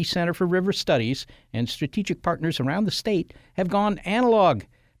University Center for River Studies and strategic partners around the state have gone analog.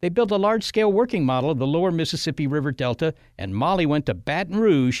 They built a large-scale working model of the lower Mississippi River Delta, and Molly went to Baton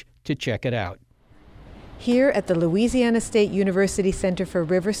Rouge to check it out. Here at the Louisiana State University Center for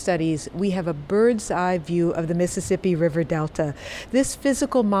River Studies, we have a bird's-eye view of the Mississippi River Delta. This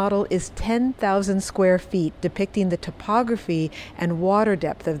physical model is 10,000 square feet, depicting the topography and water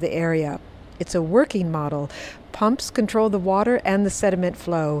depth of the area. It's a working model. Pumps control the water and the sediment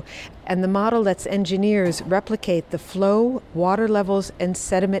flow, and the model lets engineers replicate the flow, water levels, and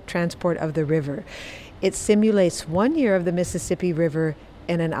sediment transport of the river. It simulates 1 year of the Mississippi River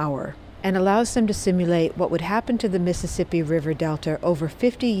in an hour, and allows them to simulate what would happen to the Mississippi River Delta over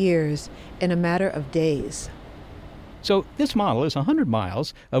 50 years in a matter of days. So this model is 100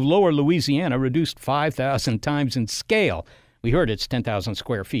 miles of lower Louisiana reduced 5,000 times in scale. We heard it's 10,000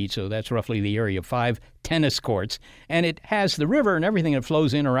 square feet, so that's roughly the area of 5 tennis courts. And it has the river and everything that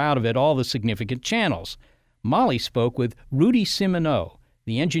flows in or out of it, all the significant channels. Molly spoke with Rudy Simoneaux,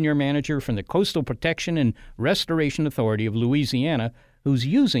 the engineer manager from the Coastal Protection and Restoration Authority of Louisiana, who's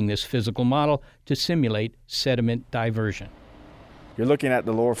using this physical model to simulate sediment diversion. You're looking at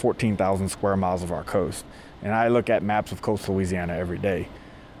the lower 14,000 square miles of our coast, and I look at maps of coastal Louisiana every day.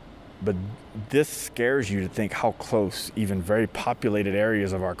 But this scares you to think how close even very populated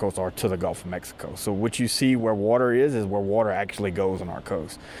areas of our coast are to the Gulf of Mexico. So what you see where water is where water actually goes on our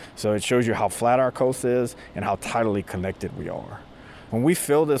coast. So it shows you how flat our coast is and how tidally connected we are. When we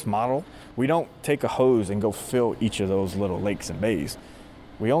fill this model, we don't take a hose and go fill each of those little lakes and bays.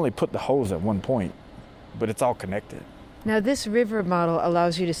 We only put the hose at one point, but it's all connected. Now, this river model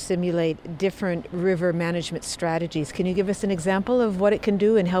allows you to simulate different river management strategies. Can you give us an example of what it can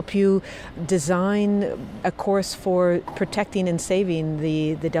do and help you design a course for protecting and saving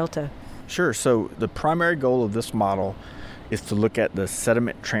the delta? Sure. So the primary goal of this model is to look at the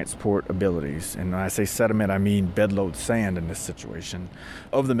sediment transport abilities. And when I say sediment, I mean bedload sand in this situation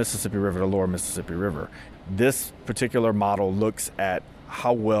of the Mississippi River, the lower Mississippi River. This particular model looks at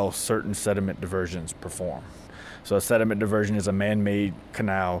how well certain sediment diversions perform. So a sediment diversion is a man-made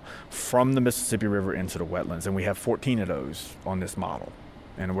canal from the Mississippi River into the wetlands, and we have 14 of those on this model.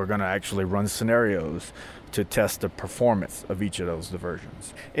 And we're going to actually run scenarios to test the performance of each of those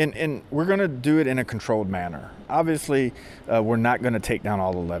diversions. And we're going to do it in a controlled manner. Obviously, we're not going to take down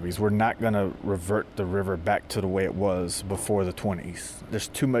all the levees. We're not going to revert the river back to the way it was before the 20s. There's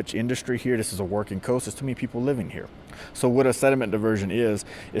too much industry here. This is a working coast. There's too many people living here. So what a sediment diversion is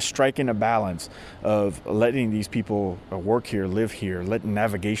striking a balance of letting these people work here, live here, letting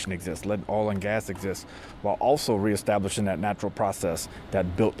navigation exist, letting oil and gas exist, while also reestablishing that natural process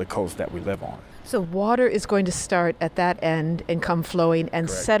that built the coast that we live on. So water is going to start at that end and come flowing, and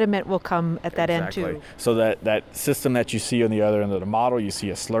Correct. Sediment will come at that end Exactly. too. So that system that you see on the other end of the model, you see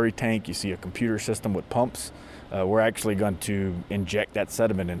a slurry tank, you see a computer system with pumps. We're actually going to inject that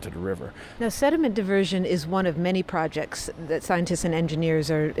sediment into the river. Now, sediment diversion is one of many projects that scientists and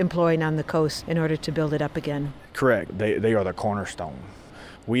engineers are employing on the coast in order to build it up again. Correct. They are the cornerstone.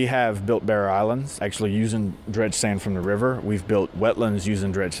 We have built barrier islands actually using dredged sand from the river. We've built wetlands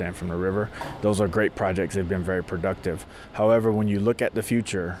using dredged sand from the river. Those are great projects. They've been very productive. However, when you look at the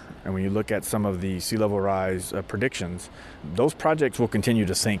future and when you look at some of the sea level rise predictions, those projects will continue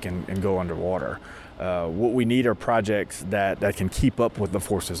to sink and go underwater. What we need are projects that can keep up with the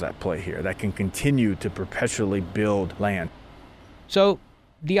forces at play here, that can continue to perpetually build land. So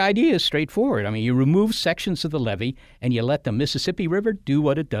the idea is straightforward. I mean, you remove sections of the levee and you let the Mississippi River do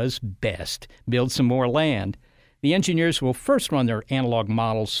what it does best, build some more land. The engineers will first run their analog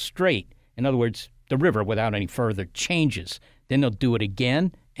models straight. In other words, the river without any further changes. Then they'll do it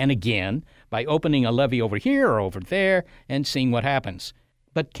again and again by opening a levee over here or over there and seeing what happens.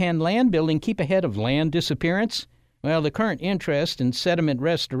 But can land building keep ahead of land disappearance? Well, the current interest in sediment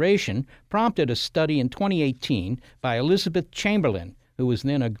restoration prompted a study in 2018 by Elizabeth Chamberlain, who was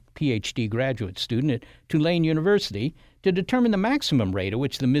then a PhD graduate student at Tulane University, to determine the maximum rate at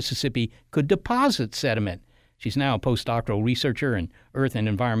which the Mississippi could deposit sediment. She's now a postdoctoral researcher in earth and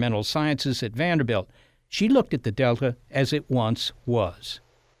environmental sciences at Vanderbilt. She looked at the delta as it once was.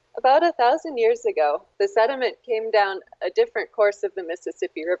 About 1,000 years ago, the sediment came down a different course of the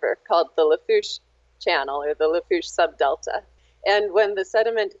Mississippi River called the Lafourche Channel or the Lafourche Subdelta. And when the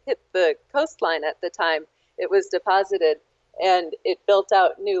sediment hit the coastline at the time, it was deposited and it built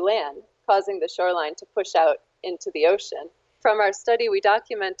out new land, causing the shoreline to push out into the ocean. From our study, we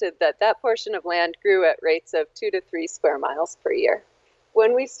documented that portion of land grew at rates of 2 to 3 square miles per year.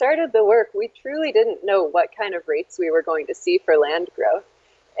 When we started the work, we truly didn't know what kind of rates we were going to see for land growth.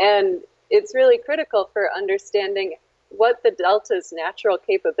 And it's really critical for understanding what the delta's natural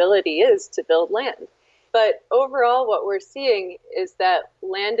capability is to build land. But overall, what we're seeing is that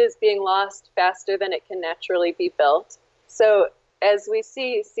land is being lost faster than it can naturally be built. So as we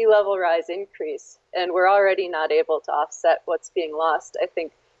see sea level rise increase, and we're already not able to offset what's being lost, I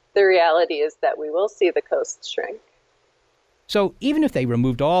think the reality is that we will see the coast shrink. So even if they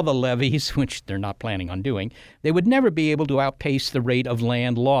removed all the levees, which they're not planning on doing, they would never be able to outpace the rate of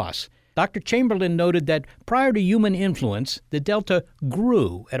land loss. Dr. Chamberlain noted that prior to human influence, the delta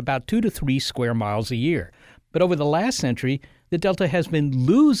grew at about 2 to 3 square miles a year. But over the last century, the delta has been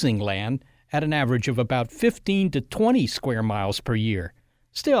losing land at an average of about 15 to 20 square miles per year.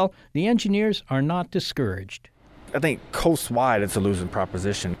 Still, the engineers are not discouraged. I think coast-wide, it's a losing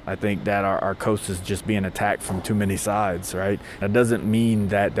proposition. I think that our coast is just being attacked from too many sides, right? That doesn't mean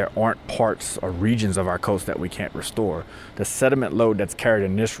that there aren't parts or regions of our coast that we can't restore. The sediment load that's carried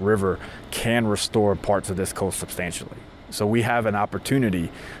in this river can restore parts of this coast substantially. So we have an opportunity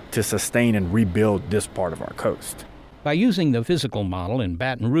to sustain and rebuild this part of our coast. By using the physical model in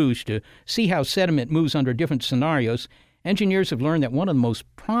Baton Rouge to see how sediment moves under different scenarios, engineers have learned that one of the most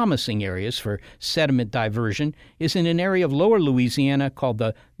promising areas for sediment diversion is in an area of lower Louisiana called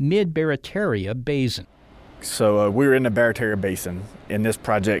the Mid-Barataria Basin. So we're in the Barataria Basin, and this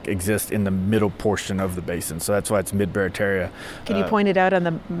project exists in the middle portion of the basin. So that's why it's Mid-Barataria. Can you point it out on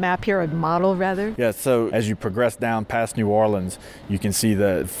the map here, a model rather? Yeah, so as you progress down past New Orleans, you can see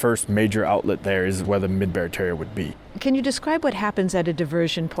the first major outlet there is where the Mid-Barataria would be. Can you describe what happens at a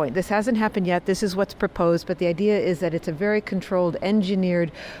diversion point? This hasn't happened yet. This is what's proposed, but the idea is that it's a very controlled,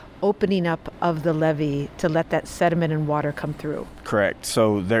 engineered opening up of the levee to let that sediment and water come through. Correct.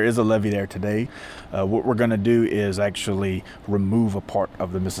 So there is a levee there today. What we're going to do is actually remove a part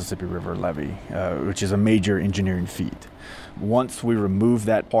of the Mississippi River levee, which is a major engineering feat. Once we remove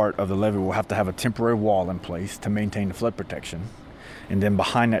that part of the levee, we'll have to have a temporary wall in place to maintain the flood protection. And then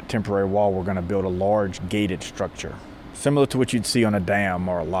behind that temporary wall, we're going to build a large gated structure, similar to what you'd see on a dam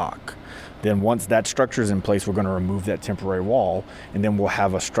or a lock. Then once that structure is in place, we're going to remove that temporary wall, and then we'll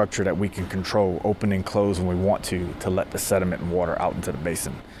have a structure that we can control, open and close when we want to let the sediment and water out into the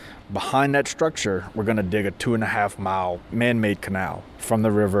basin. Behind that structure, we're going to dig a 2.5-mile man-made canal from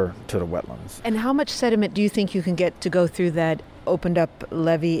the river to the wetlands. And how much sediment do you think you can get to go through that opened up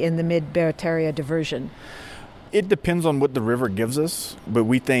levee in the mid-Barataria diversion? It depends on what the river gives us, but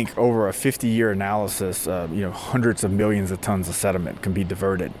we think over a 50-year analysis, hundreds of millions of tons of sediment can be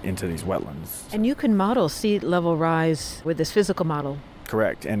diverted into these wetlands. And you can model sea level rise with this physical model.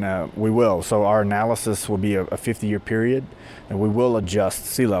 Correct, and we will. So our analysis will be a 50-year period, and we will adjust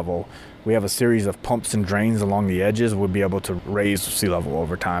sea level. We have a series of pumps and drains along the edges. We'll be able to raise sea level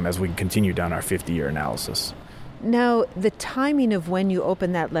over time as we continue down our 50-year analysis. Now, the timing of when you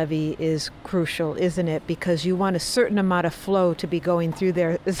open that levee is crucial, isn't it? Because you want a certain amount of flow to be going through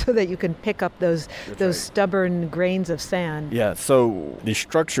there so that you can pick up those stubborn grains of sand. Yeah, so the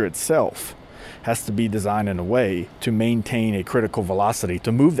structure itself has to be designed in a way to maintain a critical velocity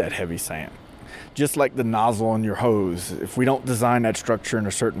to move that heavy sand. Just like the nozzle on your hose, if we don't design that structure in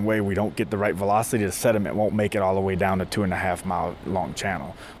a certain way, we don't get the right velocity, the sediment won't make it all the way down the 2.5-mile long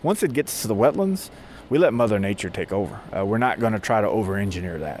channel. Once it gets to the wetlands, we let Mother Nature take over. We're not going to try to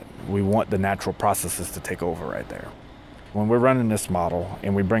over-engineer that. We want the natural processes to take over right there. When we're running this model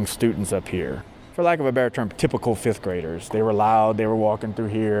and we bring students up here, for lack of a better term, typical fifth graders, they were loud, they were walking through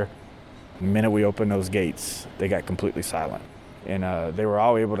here. The minute we opened those gates, they got completely silent. And they were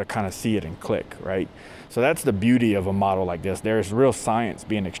all able to kind of see it and click, right? So that's the beauty of a model like this. There's real science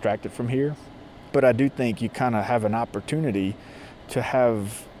being extracted from here. But I do think you kind of have an opportunity to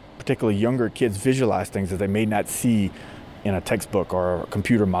have particularly younger kids visualize things that they may not see in a textbook or a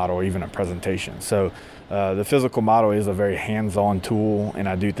computer model or even a presentation. So the physical model is a very hands-on tool, and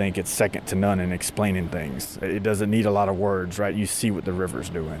I do think it's second to none in explaining things. It doesn't need a lot of words, right? You see what the river's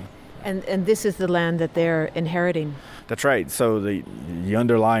doing. And this is the land that they're inheriting. That's right. So the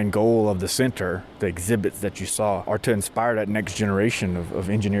underlying goal of the center, the exhibits that you saw, are to inspire that next generation of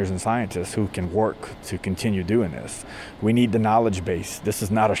engineers and scientists who can work to continue doing this. We need the knowledge base. This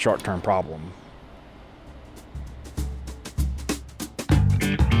is not a short-term problem.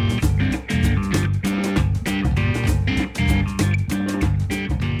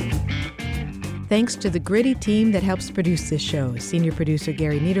 Thanks to the gritty team that helps produce this show. Senior producer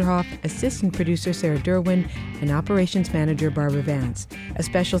Gary Niederhoff, assistant producer Sarah Derwin, and operations manager Barbara Vance. A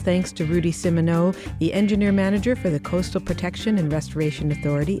special thanks to Rudy Simoneaux, the engineer manager for the Coastal Protection and Restoration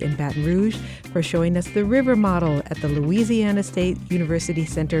Authority in Baton Rouge, for showing us the river model at the Louisiana State University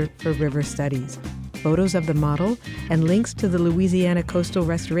Center for River Studies. Photos of the model and links to the Louisiana Coastal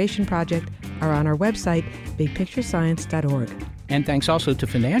Restoration Project are on our website, bigpicturescience.org. And thanks also to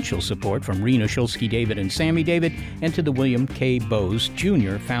financial support from Rena Shulsky David and Sammy David, and to the William K. Bowes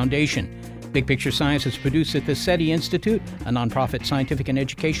Jr. Foundation. Big Picture Science is produced at the SETI Institute, a nonprofit scientific and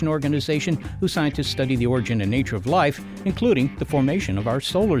education organization whose scientists study the origin and nature of life, including the formation of our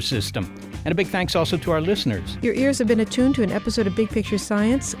solar system. And a big thanks also to our listeners. Your ears have been attuned to an episode of Big Picture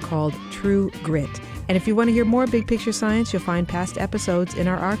Science called True Grit. And if you want to hear more Big Picture Science, you'll find past episodes in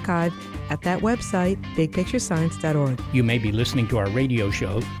our archive at that website, bigpicturescience.org. You may be listening to our radio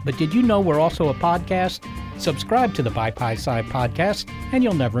show, but did you know we're also a podcast? Subscribe to the Biophysicist podcast, and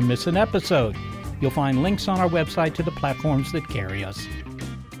you'll never miss an episode. You'll find links on our website to the platforms that carry us.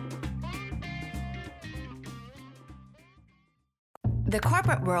 The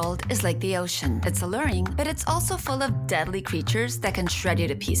corporate world is like the ocean. It's alluring, but it's also full of deadly creatures that can shred you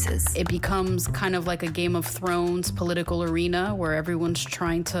to pieces. It becomes kind of like a Game of Thrones political arena where everyone's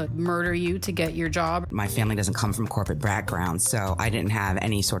trying to murder you to get your job. My family doesn't come from corporate background, so I didn't have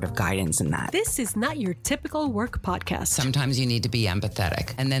any sort of guidance in that. This is not your typical work podcast. Sometimes you need to be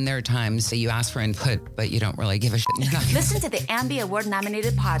empathetic, and then there are times that you ask for input, but you don't really give a shit. Listen to the Ambie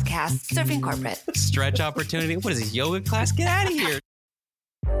Award-nominated podcast, Surfing Corporate. Stretch opportunity? What is this, yoga class? Get out of here.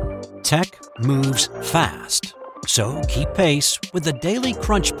 Tech moves fast, so keep pace with the Daily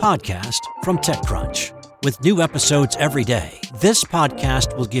Crunch podcast from TechCrunch. With new episodes every day, this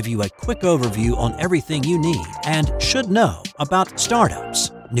podcast will give you a quick overview on everything you need and should know about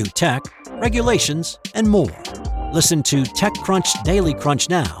startups, new tech, regulations, and more. Listen to TechCrunch Daily Crunch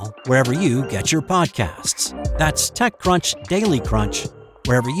now, wherever you get your podcasts. That's TechCrunch Daily Crunch,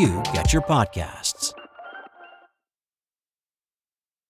 wherever you get your podcasts.